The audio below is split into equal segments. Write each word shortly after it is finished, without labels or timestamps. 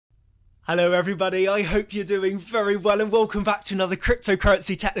Hello everybody, I hope you're doing very well and welcome back to another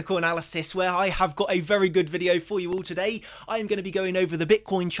cryptocurrency technical analysis where I have got a very good video for you all today. I am going to be going over the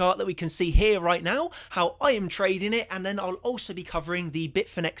Bitcoin chart that we can see here right now, how I am trading it, and then I'll also be covering the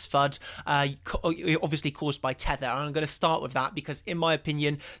Bitfinex FUD, obviously caused by Tether. And I'm going to start with that because in my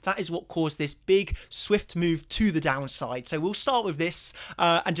opinion, that is what caused this big swift move to the downside. So we'll start with this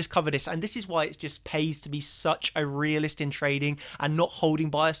and just cover this. And this is why it just pays to be such a realist in trading and not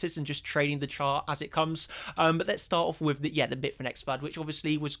holding biases and just trading the chart as it comes. But let's start off with the Bitfinex FUD, which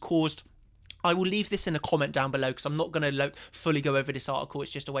obviously was caused. I will leave this in a comment down below because I'm not going to fully go over this article.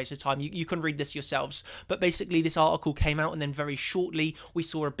 It's just a waste of time. You can read this yourselves. But basically this article came out and then very shortly we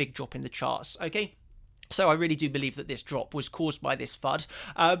saw a big drop in the charts. Okay. So I really do believe that this drop was caused by this FUD,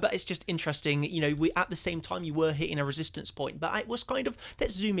 but it's just interesting, you know, at the same time you were hitting a resistance point, but it was kind of,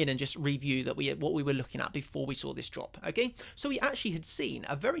 let's zoom in and just review what we were looking at before we saw this drop, okay? So we actually had seen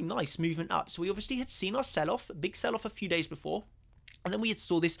a very nice movement up. So we obviously had seen our sell-off, big sell-off a few days before. And then we had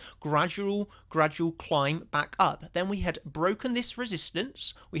saw this gradual climb back up. Then we had broken this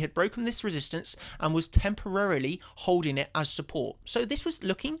resistance. And was temporarily holding it as support. So this was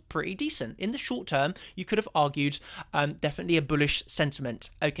looking pretty decent. In the short term, you could have argued definitely a bullish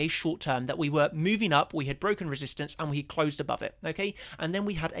sentiment. Okay, short term, that we were moving up, we had broken resistance and we had closed above it. Okay, and then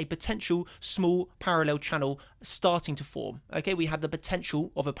we had a potential small parallel channel starting to form. Okay, we had the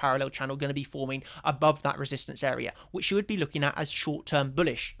potential of a parallel channel going to be forming above that resistance area, which you would be looking at as short-term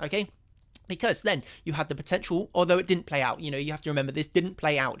bullish, okay? Because then you had the potential, although it didn't play out, you know, you have to remember this didn't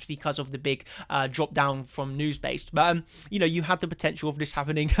play out because of the big drop down from news-based, but you know, you had the potential of this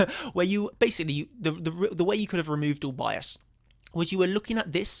happening where you basically, the way you could have removed all bias was you were looking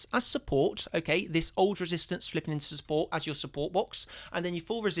at this as support, okay, this old resistance flipping into support as your support box, and then your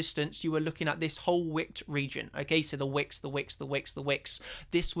full resistance, you were looking at this whole wicked region, okay, so the wicks,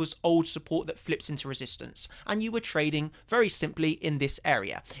 this was old support that flips into resistance, and you were trading very simply in this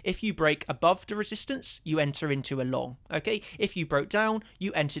area. If you break above the resistance, you enter into a long, okay, if you broke down,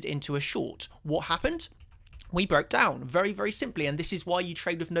 you entered into a short. What happened? We broke down very simply, and this is why you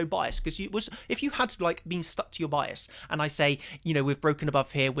trade with no bias, because if you had like been stuck to your bias and I say, you know, we've broken above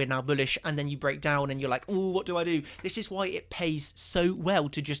here, we're now bullish, and then you break down and you're like, oh, what do I do? This is why it pays so well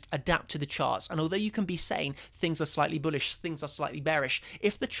to just adapt to the charts. And although you can be saying things are slightly bullish, things are slightly bearish,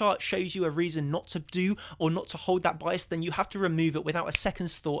 if the chart shows you a reason not to do or not to hold that bias, then you have to remove it without a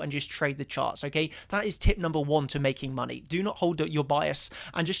second's thought and just trade the charts. Okay, that is tip number one to making money. Do not hold your bias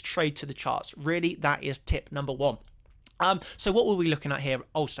and just trade to the charts. Really, that is tip number one. So what were we looking at here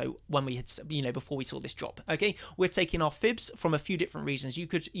also when we had, you know, before we saw this drop? Okay, we're taking our fibs from a few different reasons. You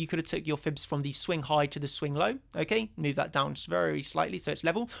could have took your fibs from the swing high to the swing low, okay, move that down very slightly so it's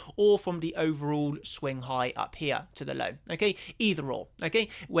level, or from the overall swing high up here to the low, okay, either or, okay,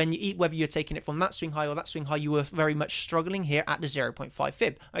 whether you're taking it from that swing high or that swing high, you were very much struggling here at the 0.5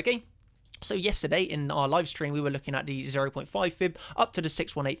 fib, okay. So yesterday in our live stream, we were looking at the 0.5 fib up to the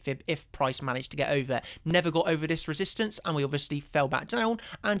 618 fib if price managed to get over. Never got over this resistance, and we obviously fell back down,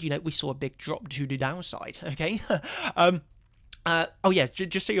 and, you know, we saw a big drop to the downside, okay? Oh yeah,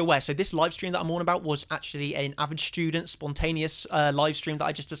 just so you're aware, so this live stream that I'm on about was actually an average student spontaneous live stream that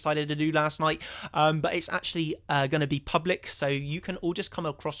I just decided to do last night, but it's actually going to be public, so you can all just come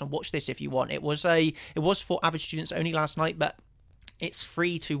across and watch this if you want. It was for average students only last night, but it's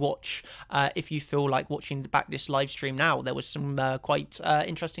free to watch if you feel like watching back this live stream now. There was some quite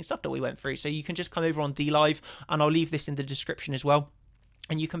interesting stuff that we went through. So you can just come over on DLive, and I'll leave this in the description as well.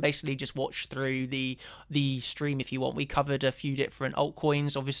 And you can basically just watch through the stream if you want. We covered a few different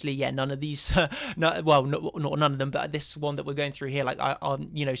altcoins. Obviously, yeah, none of these, not none of them, but this one that we're going through here, like,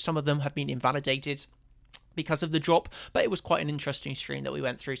 you know, some of them have been invalidated because of the drop, but it was quite an interesting stream that we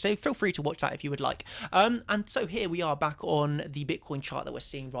went through, so feel free to watch that if you would like. And so here we are back on the Bitcoin chart that we're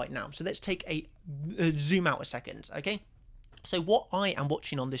seeing right now. So let's take a zoom out a second, okay? So what I am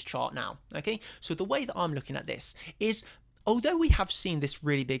watching on this chart now, okay, so the way that I'm looking at this is, although we have seen this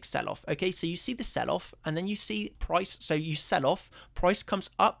really big sell-off, okay, so you see the sell-off and then you see price, so you sell off, price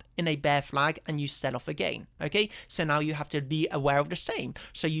comes up in a bear flag and you sell off again, okay, so now you have to be aware of the same,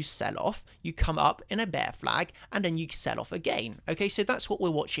 so you sell off, you come up in a bear flag, and then you sell off again, okay, so that's what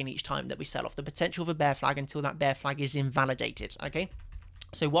we're watching each time that we sell off, the potential of a bear flag until that bear flag is invalidated, okay.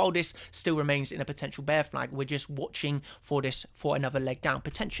 So while this still remains in a potential bear flag, we're just watching for this for another leg down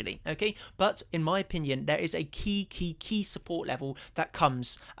potentially, okay? But in my opinion, there is a key support level that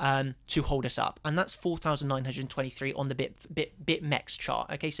comes to hold us up, and that's 4,923 on the BitMEX chart,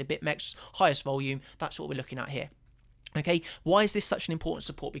 okay? So BitMEX highest volume, that's what we're looking at here. Okay, why is this such an important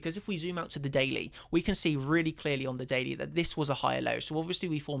support? Because if we zoom out to the daily, we can see really clearly on the daily that this was a higher low. So obviously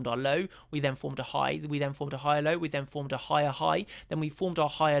we formed our low, we then formed a high, we then formed a higher low, we then formed a higher high, then we formed our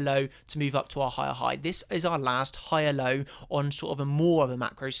higher low to move up to our higher high. This is our last higher low on sort of a more of a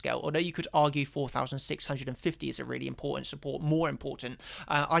macro scale. Although you could argue 4,650 is a really important support, more important.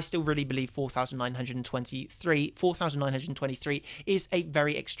 I still really believe 4,923 is a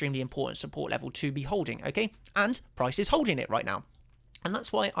very extremely important support level to be holding. Okay, and price is holding it right now, and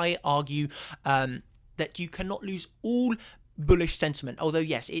that's why I argue that you cannot lose all bullish sentiment. Although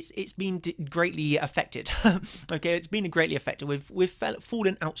yes, it's been greatly affected. Okay, it's been greatly affected. We've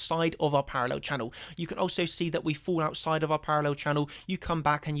fallen outside of our parallel channel. You can also see that we fall outside of our parallel channel, you come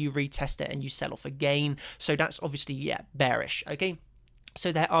back and you retest it and you sell off again. So that's obviously, yeah, bearish. Okay,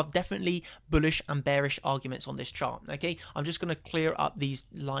 so there are definitely bullish and bearish arguments on this chart. Okay, I'm just going to clear up these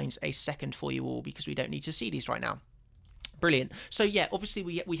lines a second for you all because we don't need to see these right now. Brilliant. So yeah, obviously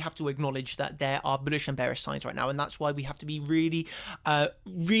we have to acknowledge that there are bullish and bearish signs right now, and that's why we have to be really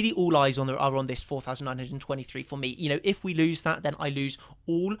all eyes are on this 4,923 for me. You know, if we lose that, then I lose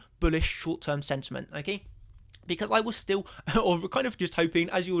all bullish short-term sentiment. Okay, because I was still, or kind of just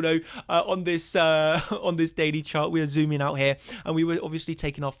hoping, as you all know, on this daily chart, we are zooming out here, and we were obviously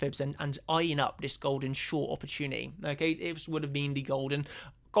taking our fibs and eyeing up this golden short opportunity. Okay, it would have been the golden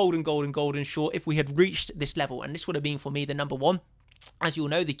short if we had reached this level, and this would have been for me the number one. As you'll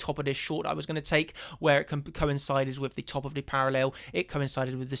know, the top of this short I was going to take, where it coincided with the top of the parallel, it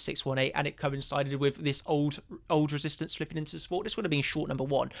coincided with the 618, and it coincided with this old resistance flipping into support. This would have been short number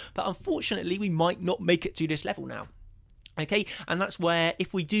one, but unfortunately we might not make it to this level now. Okay, and that's where,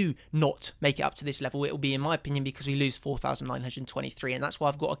 if we do not make it up to this level, it will be, in my opinion, because we lose 4,923, and that's why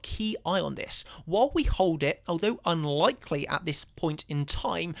I've got a key eye on this. While we hold it, although unlikely at this point in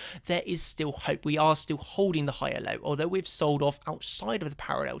time, there is still hope. We are still holding the higher low. Although we've sold off outside of the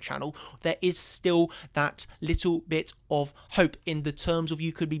parallel channel, there is still that little bit of hope in the terms of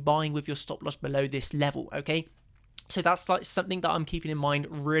you could be buying with your stop loss below this level. Okay, so that's like something that I'm keeping in mind,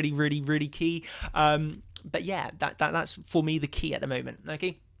 really key. But yeah, that's for me the key at the moment.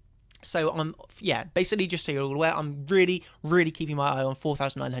 Okay, so yeah, basically, just so you're all aware, I'm really keeping my eye on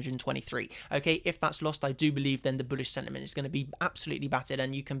 4,923. Okay, if that's lost, I do believe then the bullish sentiment is going to be absolutely battered,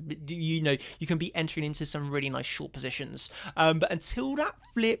 and you can be entering into some really nice short positions. But until that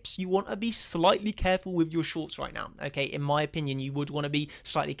flips, you want to be slightly careful with your shorts right now. Okay, in my opinion, you would want to be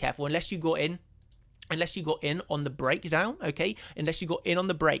slightly careful unless you got in on the breakdown. Okay, unless you got in on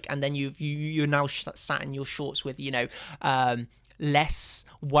the break, and then you're now sat in your shorts with, you know, less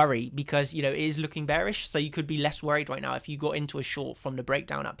worry, because, you know, it is looking bearish, so you could be less worried right now if you got into a short from the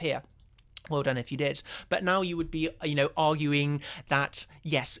breakdown up here. Well done if you did. But now you would be, you know, arguing that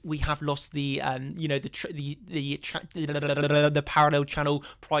yes, we have lost the you know, the parallel channel,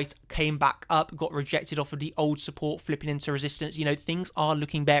 price came back up, got rejected off of the old support, flipping into resistance. You know, things are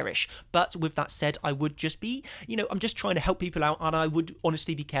looking bearish. But with that said, I would just be, you know, I'm just trying to help people out, and I would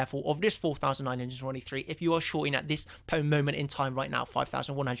honestly be careful of this 4,923. If you are shorting at this moment in time right now,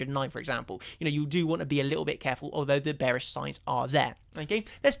 5,109 for example, you know, you do want to be a little bit careful, although the bearish signs are there. Okay,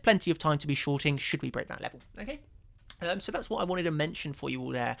 there's plenty of time to be shorting should we break that level. Okay, so that's what I wanted to mention for you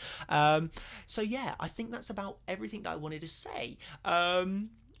all there. So yeah, I think that's about everything that I wanted to say.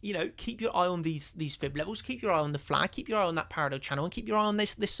 You know, keep your eye on these fib levels, keep your eye on the flag, keep your eye on that parallel channel, and keep your eye on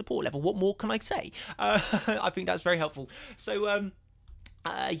this support level. What more can I say? I think that's very helpful. So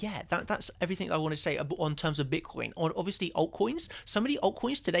yeah, that's everything I want to say on terms of Bitcoin. On obviously altcoins, some of the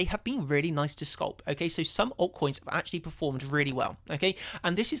altcoins today have been really nice to scalp. Okay, so some altcoins have actually performed really well. Okay,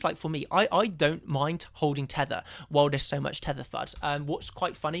 and this is like, for me, I don't mind holding Tether while there's so much Tether FUD. What's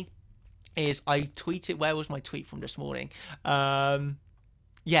quite funny is I tweeted, where was my tweet from this morning?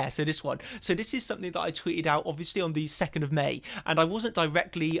 Yeah, so this one. So this is something that I tweeted out, obviously, on the 2nd of May. And I wasn't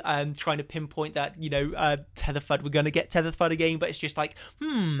directly trying to pinpoint that, you know, Tether FUD, we're going to get Tether FUD again. But it's just like,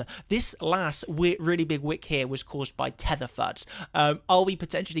 this last really big wick here was caused by Tether FUD. Are we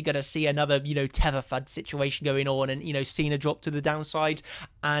potentially going to see another, you know, Tether FUD situation going on and, you know, seeing a drop to the downside?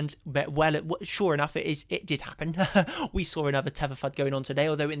 And, well, sure enough, it did happen. We saw another Tether FUD going on today,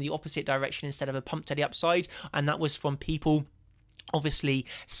 although in the opposite direction instead of a pump to the upside. And that was from people obviously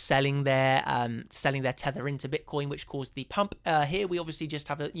selling their tether into Bitcoin, which caused the pump. Here we obviously just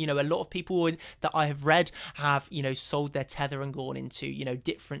have a lot of people that I have read have, you know, sold their tether and gone into, you know,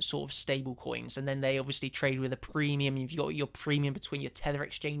 different sort of stable coins, and then they obviously trade with a premium. You've got your premium between your tether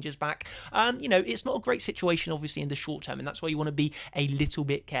exchanges back. You know, it's not a great situation obviously in the short term, and that's why you want to be a little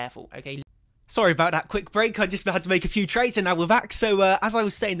bit careful. Okay, Sorry about that quick break. I just had to make a few trades, and now we're back. So as I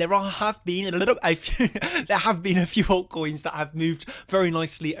was saying, there have been a few altcoins that have moved very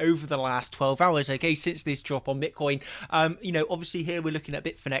nicely over the last 12 hours. Okay, since this drop on Bitcoin. Obviously here we're looking at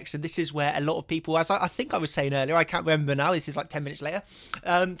Bitfinex, and this is where a lot of people, as I think I was saying earlier, I can't remember now. This is like 10 minutes later.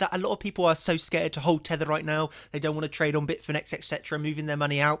 That a lot of people are so scared to hold Tether right now. They don't want to trade on Bitfinex, etc., moving their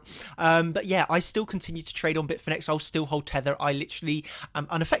money out. But yeah, I still continue to trade on Bitfinex. I'll still hold Tether. I literally am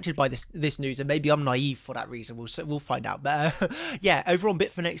unaffected by this news. And maybe I'm naive for that reason. We'll find out. But yeah, over on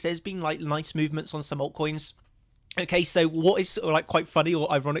Bitfinex, there's been like nice movements on some altcoins. Okay, so what is sort of like quite funny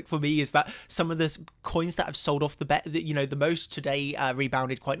or ironic for me is that some of the coins that have sold off the most today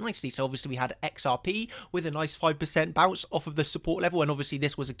rebounded quite nicely. So obviously we had XRP with a nice 5% bounce off of the support level, and obviously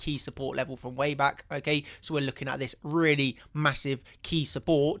this was a key support level from way back. Okay, so we're looking at this really massive key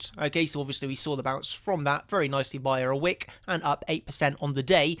support. Okay, so obviously we saw the bounce from that very nicely via a wick and up 8% on the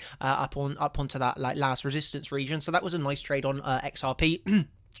day, up onto that like last resistance region. So that was a nice trade on XRP.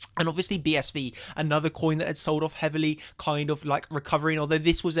 And obviously BSV, another coin that had sold off heavily, kind of like recovering, although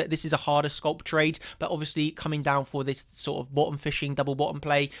this is a harder scalp trade, but obviously coming down for this sort of bottom fishing, double bottom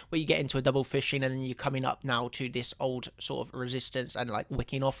play, where you get into a double fishing and then you're coming up now to this old sort of resistance and like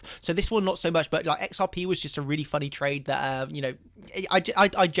wicking off. So this one not so much, but like XRP was just a really funny trade that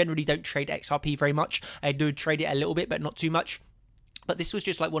I generally don't trade XRP very much. I do trade it a little bit, but not too much. But this was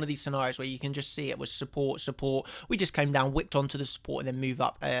just like one of these scenarios where you can just see it was support. We just came down, wicked onto the support, and then move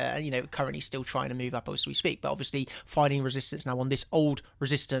up. Currently still trying to move up as we speak, but obviously finding resistance now on this old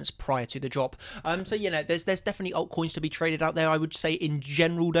resistance prior to the drop. So there's definitely altcoins to be traded out there. I would say in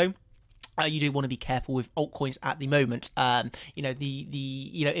general though, you do want to be careful with altcoins at the moment.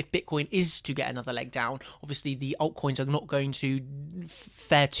 If Bitcoin is to get another leg down, obviously the altcoins are not going to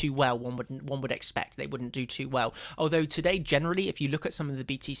fare too well. One would expect they wouldn't do too well. Although today, generally, if you look at some of the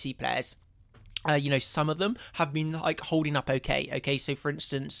BTC players, some of them have been like holding up okay. Okay, so for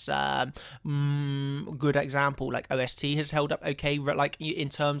instance, good example, like OST has held up okay. Like in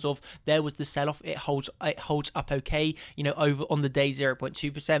terms of there was the sell-off, it holds up okay. Over on the day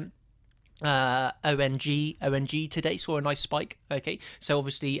 0.2%. ONG today saw a nice spike. Okay, so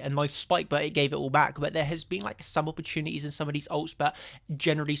obviously a nice spike, but it gave it all back. But there has been like some opportunities in some of these alts, but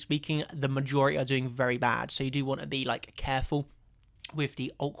generally speaking, the majority are doing very bad. So you do want to be like careful with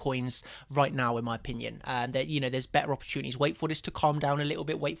the altcoins right now, in my opinion. There's better opportunities. Wait for this to calm down a little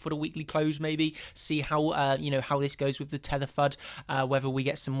bit. Wait for the weekly close, maybe see how how this goes with the Tether FUD, whether we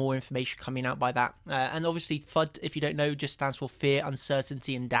get some more information coming out by that. And obviously FUD, if you don't know, just stands for fear,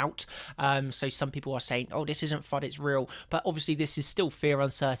 uncertainty and doubt. So some people are saying, oh, this isn't FUD, it's real, but obviously this is still fear,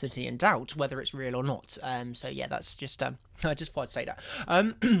 uncertainty and doubt, whether it's real or not. So yeah, that's just I just thought I'd say that.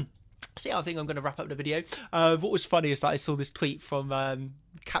 So yeah, I think I'm going to wrap up the video. What was funny is that I saw this tweet from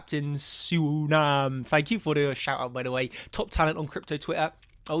Captain Sunam. Thank you for the shout out, by the way. Top talent on crypto Twitter.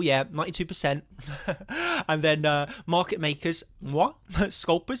 Oh yeah, 92%. And then market makers, moi.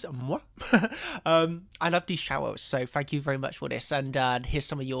 Scalpers, moi. I love these shout outs, so thank you very much for this. And here's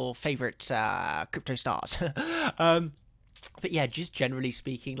some of your favorite crypto stars. But yeah, just generally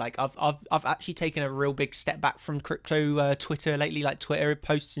speaking, like I've actually taken a real big step back from crypto Twitter lately, like Twitter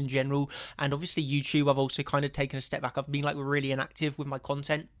posts in general, and obviously YouTube. I've also kind of taken a step back. I've been like really inactive with my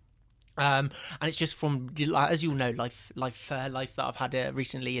content. And it's just from, as you'll know, life that I've had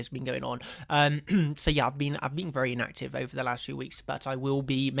recently has been going on. So yeah, I've been very inactive over the last few weeks, but I will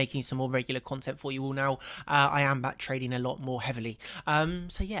be making some more regular content for you all now. I am back trading a lot more heavily.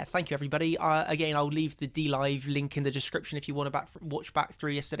 So yeah, thank you everybody. Again, I'll leave the DLive link in the description if you want to watch back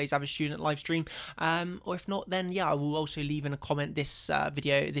through yesterday's Average Student live stream. Or if not, then yeah, I will also leave in a comment this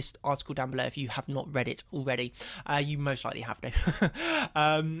article down below if you have not read it already. You most likely have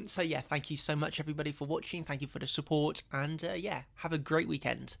no. So yeah, thank you so much everybody for watching. Thank you for the support, and yeah, have a great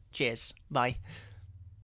weekend. Cheers. Bye.